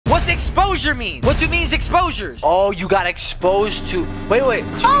What's exposure mean? What do means exposures? Oh, you got exposed to... Wait.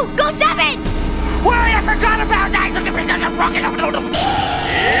 Oh, go 7! Wait, I forgot about that.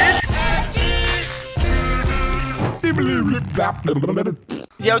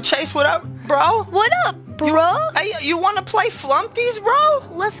 Yo, Chase, what up, bro? What up, bro? Hey, you want to play Flumpties,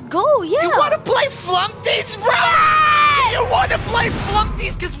 bro? Let's go, yeah. You want to play Flumpties, bro? Yeah! You want to play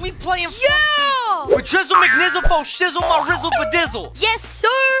Flumpties because we playing Yeah! With Drizzle McNizzle, fo shizzle, my rizzle bedizzel. Yes, sir.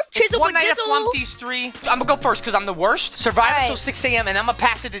 Chisel One night of Dizzle. Flumpties 3. I'm gonna go first because I'm the worst. Survive until 6 a.m. and I'm gonna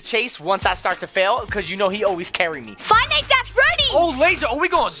pass it to Chase once I start to fail because you know he always carry me. Five Nights at Freddy's. Oh, laser.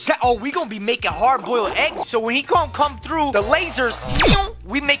 Oh, we gonna be making hard-boiled eggs. So when he gonna come through the lasers,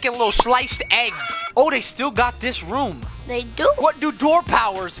 we making little sliced eggs. Oh, they still got this room. They do. What do door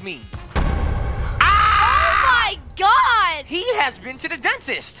powers mean? Oh my God. He has been to the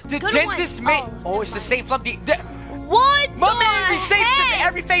dentist. The Good dentist one. made. Oh, Oh, it's the same Flumpty. What My the man be safe. heck?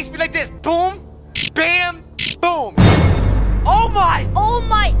 Every face be like this. Boom, bam, boom. Oh my! Oh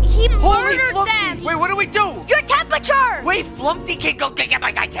my, he Holy murdered Flumpty. them. Wait, what do we do? Your temperature. Wait, Flumpty can't go get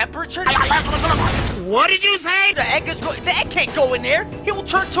my guy temperature? What did you say? The egg can't go in there. He will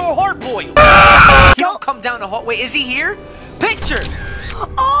turn to a hard boil. He don't come down the hall. Wait, is he here? Picture.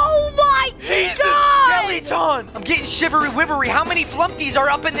 Oh my He's God. a skeleton. I'm getting shivery wivery. How many Flumpties are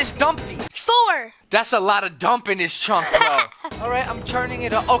up in this dumpty? 4. That's a lot of dump in this chunk, bro. All right, I'm turning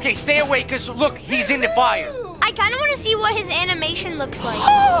it up. Okay, stay away, because look, he's in the fire. I kind of want to see what his animation looks like.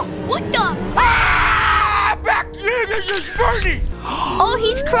 What the? Ah! Back here, this is burning. Oh,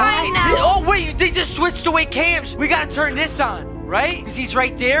 he's crying now. Oh, wait, they just switched away cams. We got to turn this on, right? Because he's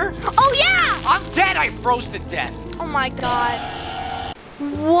right there. Oh, yeah. I'm dead. I froze to death. Oh, my God.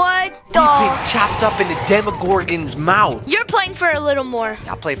 What the? We've been chopped up in the Demogorgon's mouth. You're playing for a little more.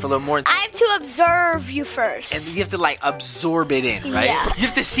 I'll play for a little more. I have to observe you first. And you have to, like, absorb it in, right? Yeah. You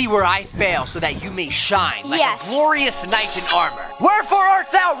have to see where I fail so that you may shine like Yes. a glorious knight in armor. Wherefore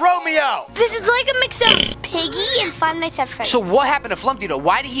art thou, Romeo? This is like a mix of Piggy and Five Nights at Freddy's. So what happened to Flumpty, though?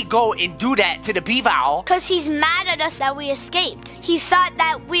 Why did he go and do that to the Beaver? Because he's mad at us that we escaped. He thought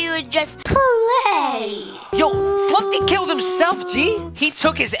that we would just play. Yo, Flumpty killed himself, G. He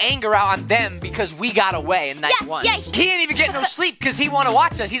took his anger out on them because we got away in night 1. Yeah, he didn't even get no sleep because he want to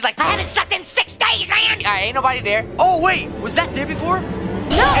watch us. He's like, I haven't slept in 6 days, man. Ain't nobody there. Oh, wait. Was that there before?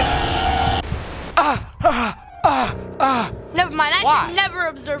 No. Never mind. I should never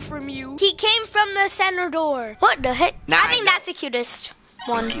observe from you. He came from the center door. What the heck? Nah, I think that's the cutest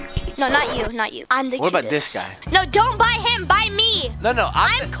one. No, not you. Not you. I'm the cutest. What about this guy? No, don't buy him. Buy me. No.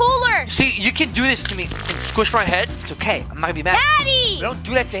 I'm cooler. See, you can do this to me and squish my head. It's okay. I'm not gonna be mad. Daddy! But don't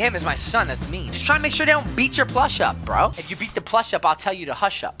do that to him as my son. That's mean. Just try to make sure they don't beat your plush up, bro. If you beat the plush up, I'll tell you to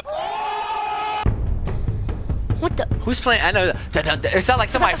hush up. What the? Who's playing? I know. It sounds like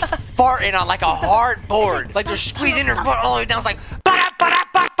somebody farting on like a hard board. Like they're squeezing their butt all the way down. It's like,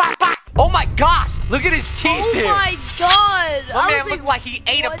 oh my gosh. Look at his teeth Oh here. my God. My man looked like he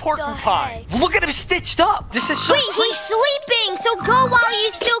ate a what the porcupine. heck? Look at him stitched up. This is so Wait, he's sleeping. So go while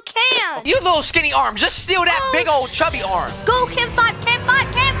you still can. You little skinny arm. Just steal that big old chubby arm. Go, Cam 5, Cam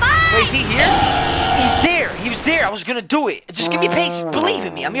 5, Cam 5. Wait, is he here? He's there. He was there. I was gonna do it. Just give me patience. Believe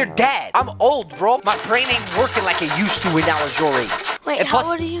in me. I'm your dad. I'm old, bro. My brain ain't working like it used to when I was your age. Wait, And how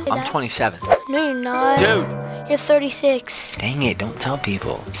plus, old are you? I'm 27. No, you're not. Dude. You're 36. Dang it. Don't tell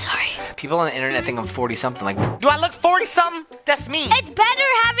people. Sorry. People on the internet think I'm 40-something. Like, do I look 40-something? That's me. It's better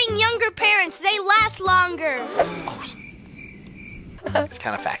having younger parents. They last longer. Oh, it's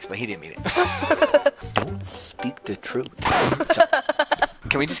kind of facts, but he didn't mean it. Don't speak the truth. So,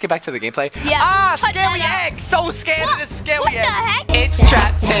 can we just get back to the gameplay? Yeah. Ah, Cut scary that egg. So scared of this scary What egg. the heck? It's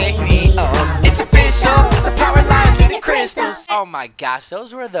trap technique. It's official. The power lines in the crystals. Oh my gosh,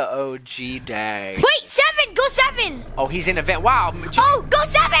 those were the OG days. Wait, 7. Go 7. Oh, he's in the vent. Wow. Oh, go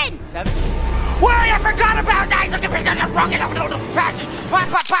 7. 7. Wait, I forgot about that.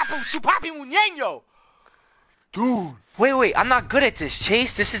 Dude. Wait, I'm not good at this,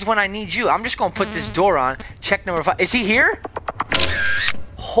 Chase. This is when I need you. I'm just gonna put this door on. Check number 5. Is he here?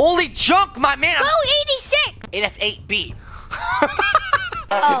 Holy junk, my man. Go 86. That's 8B.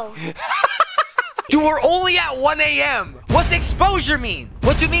 Oh. Dude, we're only at 1 a.m. What's exposure mean?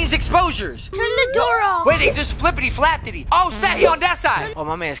 What do means exposures? Turn the door off. Wait, they just flippity-flappity. Oh, snap, he on that side. Oh,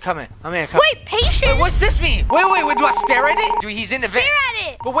 my man's coming. Wait, patience. Wait, what's this mean? Wait, do I stare at it? Dude, he's in the vent. Stare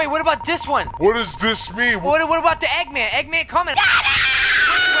at it. But wait, what about this one? What does this mean? What about the Eggman? Eggman coming. Wait,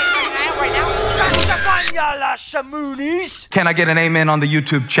 right now. Can I get an amen on the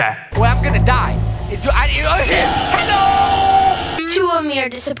YouTube chat? Well, I'm gonna die. Hello! 2 of me are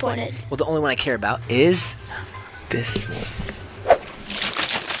disappointed. Well, the only one I care about is this one.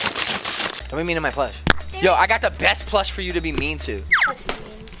 Don't be mean to my plush. Yo, I got the best plush for you to be mean to. What's he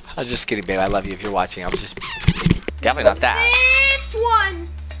mean? I'm just kidding, babe. I love you if you're watching. I'm just definitely not that. This one.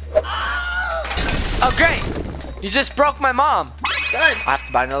 Oh, great. You just broke my mom. Good. I have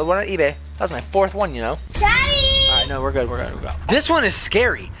to buy another one on eBay. That was my 4th one, you know. Daddy! All right, no, we're good. We're good. We're good. This one is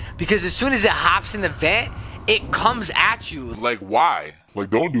scary because as soon as it hops in the vent, it comes at you. Like, why? Like,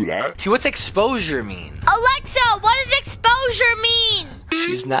 don't do that. See, what's exposure mean? Alexa, what does exposure mean?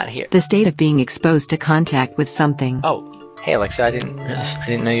 She's not here. The state of being exposed to contact with something. Oh. Hey Alexa, I didn't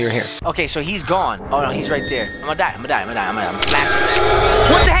know you were here. Okay, so he's gone. Oh no, he's right there. I'm gonna die. I'm flat.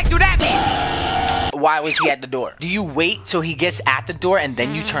 What the heck do that mean? Why was he at the door? Do you wait till he gets at the door and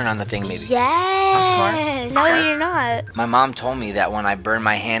then you turn on the thing, maybe? Yes. I'm smart. No, you're not. My mom told me that when I burned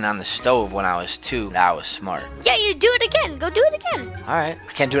my hand on the stove when I was 2, that I was smart. Yeah, you do it again. Go do it again. All right.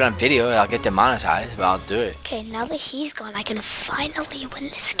 I can't do it on video. I'll get demonetized, but I'll do it. Okay, now that he's gone, I can finally win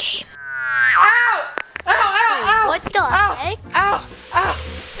this game. Ow! Ow! Ow! Ow! What the heck? Ow! Ow!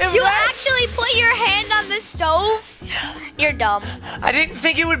 You actually put your hand on the stove? You're dumb. I didn't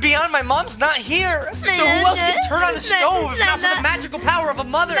think it would be on. My mom's not here. So who else can turn on the stove if not for the magical power of a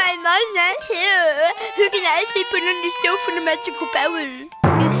mother? My mom's not here. Who can actually put on the stove for the magical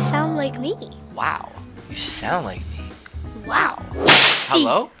power? You sound like me. Wow. You sound like me. Wow.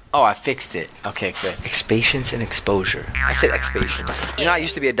 Hello? Oh, I fixed it. Okay, good. Expatience and exposure. I said expatience. You know, I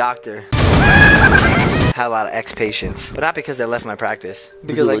used to be a doctor. Had a lot of ex-patients. But not because they left my practice.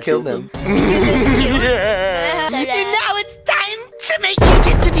 Because I killed them. Yeah. And now it's time to make you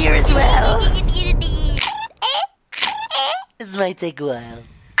disappear as well. This might take a while.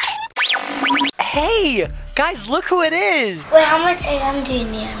 Hey! Guys, look who it is! Wait, how much AM do you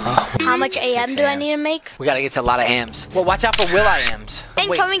need? How much AM do I need to make? We gotta get to a lot of AMs. Well, watch out for Will.I.Ams.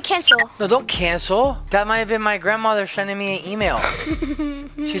 Incoming cancel. No, don't cancel. That might have been my grandmother sending me an email.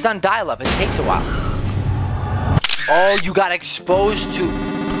 She's on dial-up. It takes a while. Oh, you got exposed to...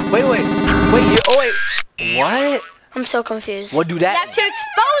 Wait. What? I'm so confused. What do that You have to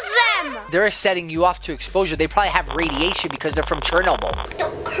expose them! They're setting you off to exposure. They probably have radiation because they're from Chernobyl.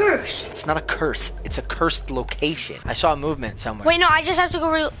 Don't curse. It's not a curse. It's a cursed location. I saw a movement somewhere. Wait, no, I just have to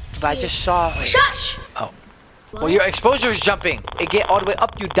go But I just saw... Wait. Shush! Oh. Well, your exposure is jumping. It get all the way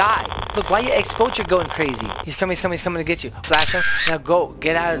up, you die. Look, why your exposure going crazy? He's coming to get you. Flash him. Now go.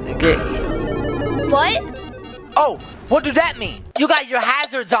 Get out of there. What? Oh, what do that mean? You got your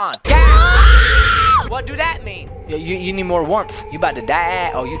hazards on. What do that mean? You need more warmth. You about to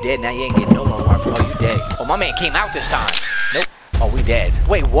die. Oh, you dead. Now you ain't getting no more warmth. Oh, you dead. Oh, my man came out this time. Nope. Oh, we dead.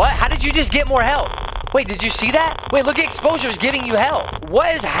 Wait, what? How did you just get more health? Wait, did you see that? Wait, look at exposure's giving you hell.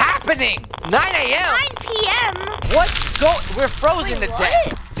 What is happening? 9 a.m. 9 p.m. What's we're frozen to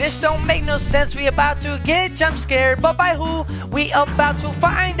death. This don't make no sense. We about to get jump scared, but by who? We about to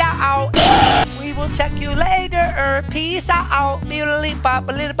find out. We will check you later. Peace out.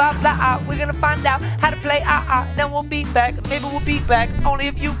 Beleeda. We're gonna find out how to play then we'll be back. Maybe we'll be back only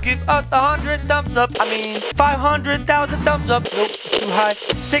if you give us 100 thumbs up. I mean 500,000 thumbs up. Nope, it's too high.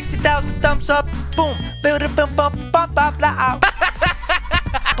 60,000 thumbs up. Boom.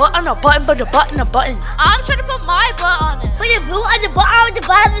 Button. I'm trying to put my butt on it. Put your boot on the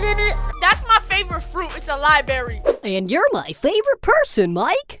button. That's my favorite fruit. It's a library. And you're my favorite person,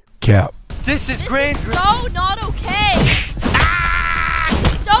 Mike. Cap. This is great. This is so not okay.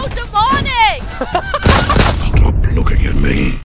 This is so demonic. Stop looking at me.